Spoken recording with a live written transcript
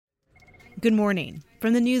Good morning.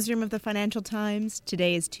 From the newsroom of the Financial Times,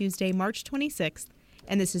 today is Tuesday, March 26th,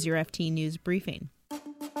 and this is your FT News Briefing.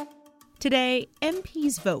 Today,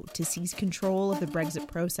 MPs vote to seize control of the Brexit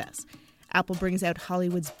process. Apple brings out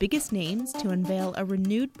Hollywood's biggest names to unveil a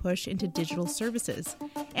renewed push into digital services.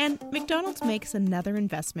 And McDonald's makes another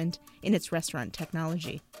investment in its restaurant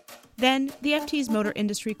technology. Then, the FT's motor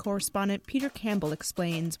industry correspondent Peter Campbell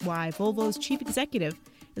explains why Volvo's chief executive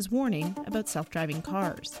is warning about self-driving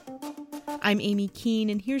cars. I'm Amy Keene,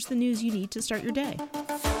 and here's the news you need to start your day.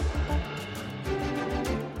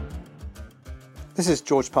 This is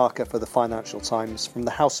George Parker for the Financial Times from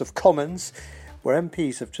the House of Commons, where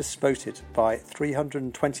MPs have just voted by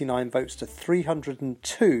 329 votes to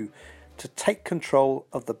 302 to take control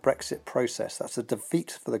of the Brexit process. That's a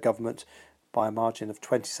defeat for the government by a margin of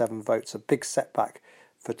 27 votes, a big setback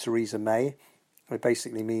for Theresa May. It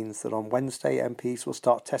basically means that on Wednesday, MPs will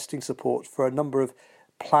start testing support for a number of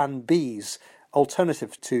Plan Bs,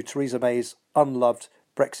 alternative to Theresa May's unloved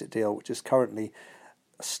Brexit deal, which is currently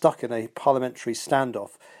stuck in a parliamentary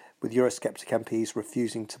standoff with Eurosceptic MPs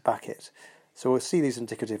refusing to back it. So we'll see these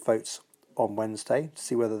indicative votes on Wednesday to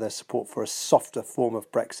see whether there's support for a softer form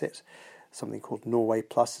of Brexit. Something called Norway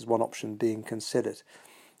Plus is one option being considered.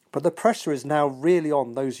 But the pressure is now really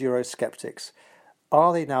on those Eurosceptics.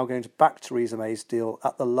 Are they now going to back Theresa May's deal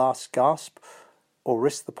at the last gasp, or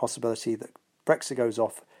risk the possibility that Brexit goes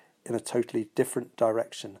off in a totally different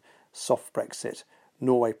direction? Soft Brexit,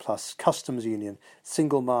 Norway Plus, customs union,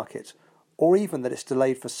 single market, or even that it's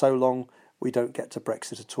delayed for so long we don't get to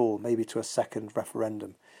Brexit at all, maybe to a second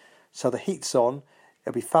referendum. So the heat's on.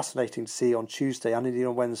 It'll be fascinating to see on Tuesday and indeed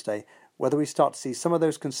on Wednesday whether we start to see some of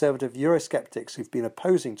those conservative Eurosceptics who've been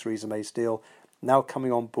opposing Theresa May's deal now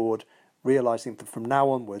coming on board, realising that from now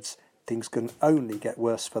onwards things can only get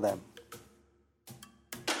worse for them.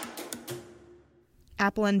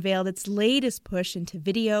 Apple unveiled its latest push into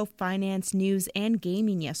video, finance, news, and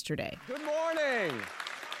gaming yesterday. Good morning,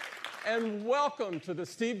 and welcome to the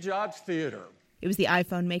Steve Jobs Theater. It was the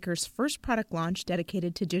iPhone maker's first product launch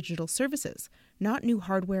dedicated to digital services, not new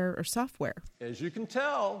hardware or software. As you can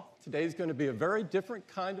tell, today's going to be a very different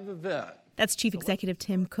kind of event. That's Chief Executive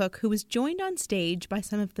Tim Cook, who was joined on stage by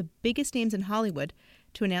some of the biggest names in Hollywood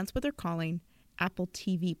to announce what they're calling Apple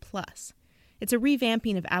TV Plus. It's a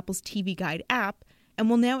revamping of Apple's TV Guide app and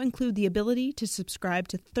will now include the ability to subscribe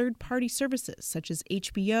to third-party services such as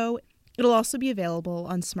HBO. It'll also be available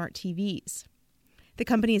on smart TVs. The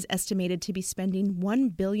company is estimated to be spending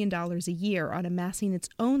 $1 billion a year on amassing its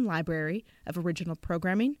own library of original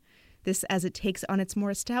programming, this as it takes on its more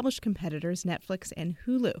established competitors Netflix and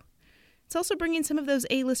Hulu. It's also bringing some of those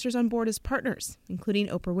A-listers on board as partners, including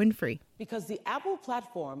Oprah Winfrey. Because the Apple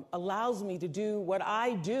platform allows me to do what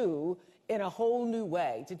I do in a whole new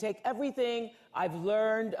way, to take everything I've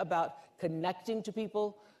learned about connecting to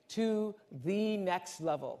people to the next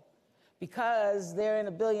level. Because they're in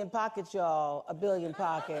a billion pockets, y'all, a billion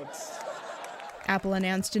pockets. Apple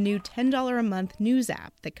announced a new $10 a month news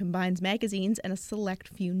app that combines magazines and a select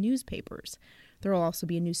few newspapers. There will also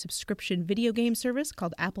be a new subscription video game service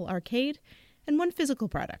called Apple Arcade, and one physical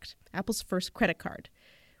product, Apple's first credit card,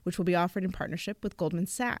 which will be offered in partnership with Goldman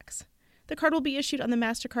Sachs. The card will be issued on the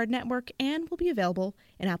MasterCard network and will be available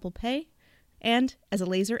in Apple Pay and as a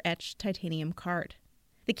laser-etched titanium card.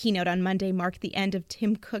 The keynote on Monday marked the end of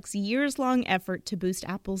Tim Cook's years-long effort to boost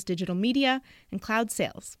Apple's digital media and cloud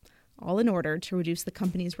sales, all in order to reduce the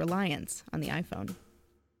company's reliance on the iPhone.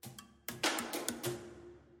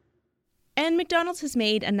 And McDonald's has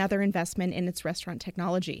made another investment in its restaurant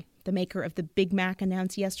technology. The maker of the Big Mac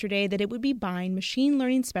announced yesterday that it would be buying machine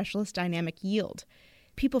learning specialist Dynamic Yield.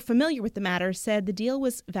 People familiar with the matter said the deal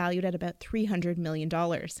was valued at about $300 million.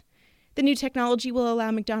 The new technology will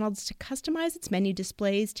allow McDonald's to customize its menu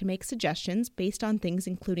displays to make suggestions based on things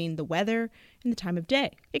including the weather and the time of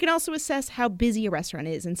day. It can also assess how busy a restaurant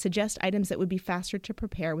is and suggest items that would be faster to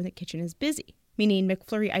prepare when the kitchen is busy, meaning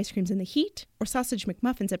McFlurry ice creams in the heat or sausage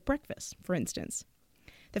McMuffins at breakfast, for instance.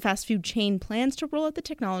 The fast food chain plans to roll out the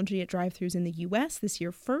technology at drive-thrus in the U.S. this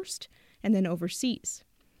year first and then overseas.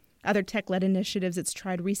 Other tech-led initiatives it's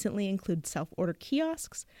tried recently include self-order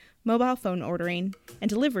kiosks, mobile phone ordering, and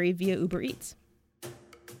delivery via Uber Eats.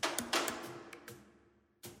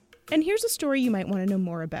 And here's a story you might want to know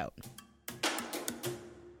more about.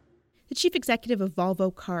 The chief executive of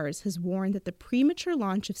Volvo Cars has warned that the premature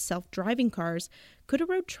launch of self-driving cars could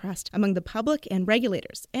erode trust among the public and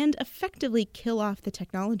regulators and effectively kill off the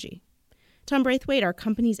technology. Tom Braithwaite, our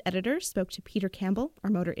company's editor, spoke to Peter Campbell,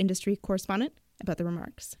 our motor industry correspondent, about the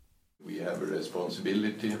remarks. We have a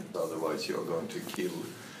responsibility, otherwise you're going to kill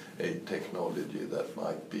a technology that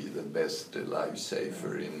might be the best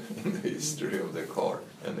lifesaver in the history of the car,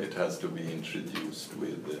 and it has to be introduced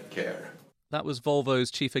with care. That was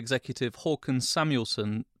Volvo's chief executive Håkan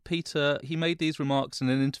Samuelsson. Peter, he made these remarks in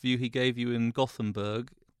an interview he gave you in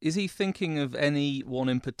Gothenburg. Is he thinking of anyone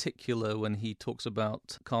in particular when he talks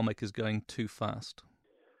about car makers going too fast?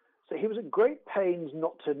 So he was at great pains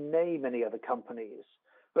not to name any other companies,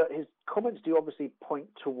 but his comments do obviously point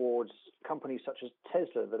towards companies such as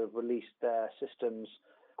Tesla that have released their systems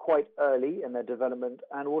quite early in their development,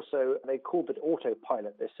 and also they called it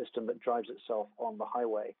Autopilot, this system that drives itself on the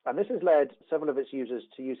highway. And this has led several of its users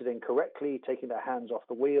to use it incorrectly, taking their hands off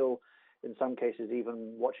the wheel, in some cases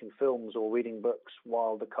even watching films or reading books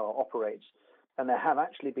while the car operates. And there have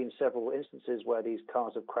actually been several instances where these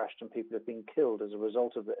cars have crashed and people have been killed as a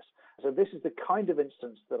result of this. So this is the kind of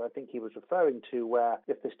instance that I think he was referring to, where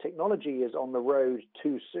if this technology is on the road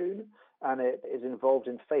too soon and it is involved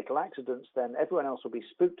in fatal accidents, then everyone else will be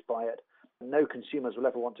spooked by it. No consumers will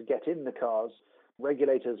ever want to get in the cars.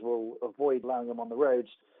 Regulators will avoid allowing them on the roads.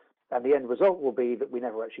 And the end result will be that we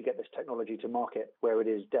never actually get this technology to market where it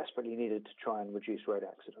is desperately needed to try and reduce road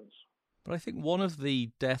accidents. But I think one of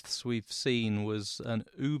the deaths we've seen was an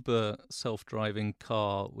Uber self-driving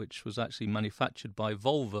car, which was actually manufactured by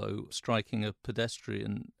Volvo, striking a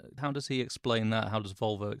pedestrian. How does he explain that? How does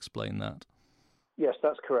Volvo explain that? Yes,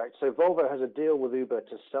 that's correct. So Volvo has a deal with Uber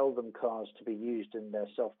to sell them cars to be used in their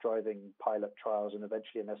self-driving pilot trials and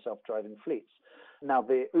eventually in their self-driving fleets. Now,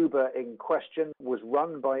 the Uber in question was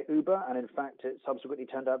run by Uber, and in fact, it subsequently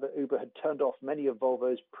turned out that Uber had turned off many of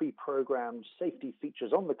Volvo's pre-programmed safety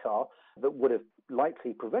features on the car that would have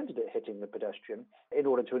likely prevented it hitting the pedestrian in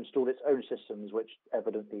order to install its own systems, which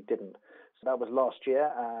evidently didn't. So that was last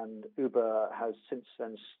year, and Uber has since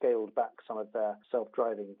then scaled back some of their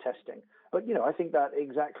self-driving testing. But, I think that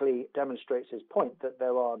exactly demonstrates his point that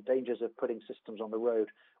there are dangers of putting systems on the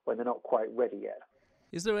road when they're not quite ready yet.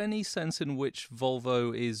 Is there any sense in which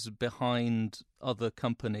Volvo is behind other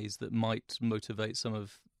companies that might motivate some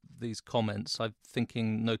of these comments? I'm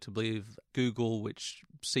thinking notably of Google, which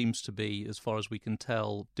seems to be, as far as we can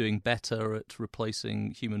tell, doing better at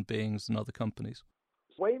replacing human beings than other companies.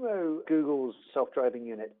 Waymo, Google's self-driving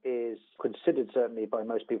unit, is considered certainly by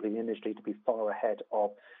most people in the industry to be far ahead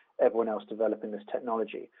of everyone else developing this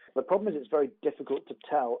technology. The problem is it's very difficult to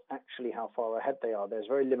tell actually how far ahead they are. There's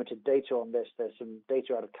very limited data on this. There's some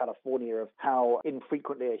data out of California of how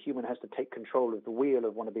infrequently a human has to take control of the wheel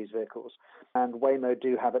of one of these vehicles. And Waymo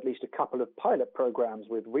do have at least a couple of pilot programs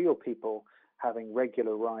with real people having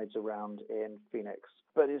regular rides around in Phoenix.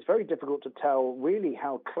 But it's very difficult to tell really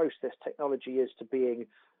how close this technology is to being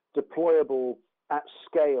deployable at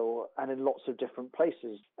scale and in lots of different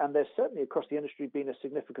places. And there's certainly across the industry been a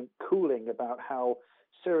significant cooling about how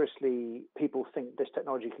seriously people think this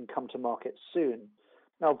technology can come to market soon.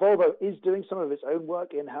 Now, Volvo is doing some of its own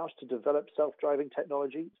work in-house to develop self-driving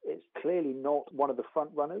technology. It's clearly not one of the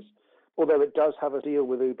front runners, although it does have a deal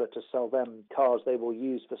with Uber to sell them cars they will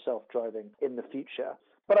use for self-driving in the future.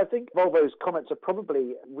 But I think Volvo's comments are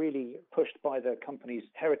probably really pushed by the company's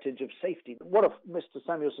heritage of safety. One of Mr.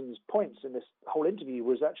 Samuelsson's points in this whole interview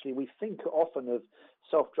was actually we think often of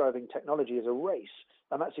self-driving technology as a race,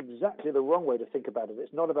 and that's exactly the wrong way to think about it.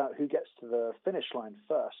 It's not about who gets to the finish line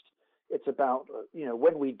first. It's about,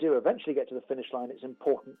 when we do eventually get to the finish line, it's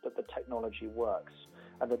important that the technology works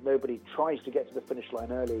and that nobody tries to get to the finish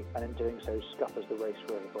line early and in doing so scuppers the race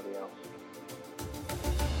for everybody else.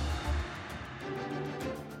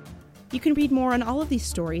 You can read more on all of these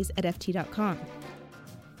stories at FT.com.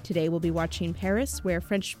 Today we'll be watching Paris, where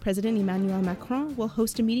French President Emmanuel Macron will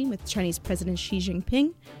host a meeting with Chinese President Xi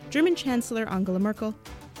Jinping, German Chancellor Angela Merkel,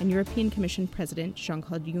 and European Commission President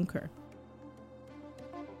Jean-Claude Juncker.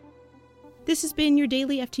 This has been your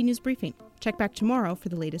daily FT News Briefing. Check back tomorrow for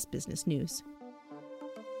the latest business news.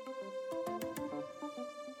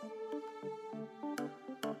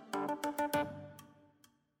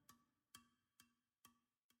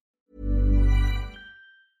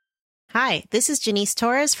 Hi, this is Janice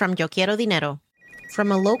Torres from Yo Quiero Dinero.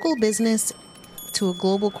 From a local business to a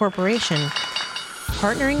global corporation,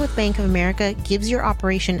 partnering with Bank of America gives your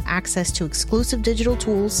operation access to exclusive digital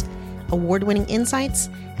tools, award-winning insights,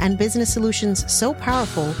 and business solutions so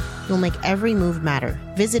powerful you'll make every move matter.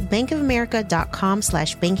 Visit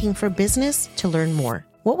bankofamerica.com/banking for business to learn more.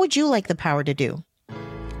 What would you like the power to do?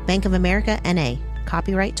 Bank of America, N.A.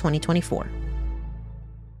 Copyright 2024.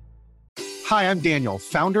 Hi, I'm Daniel,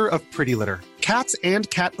 founder of Pretty Litter. Cats and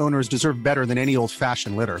cat owners deserve better than any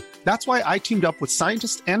old-fashioned litter. That's why I teamed up with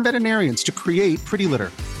scientists and veterinarians to create Pretty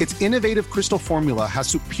Litter. Its innovative crystal formula has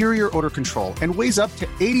superior odor control and weighs up to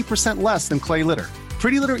 80% less than clay litter.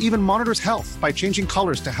 Pretty Litter even monitors health by changing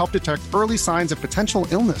colors to help detect early signs of potential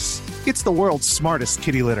illness. It's the world's smartest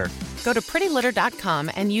kitty litter. Go to prettylitter.com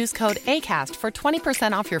and use code ACAST for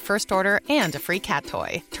 20% off your first order and a free cat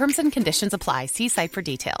toy. Terms and conditions apply. See site for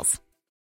details.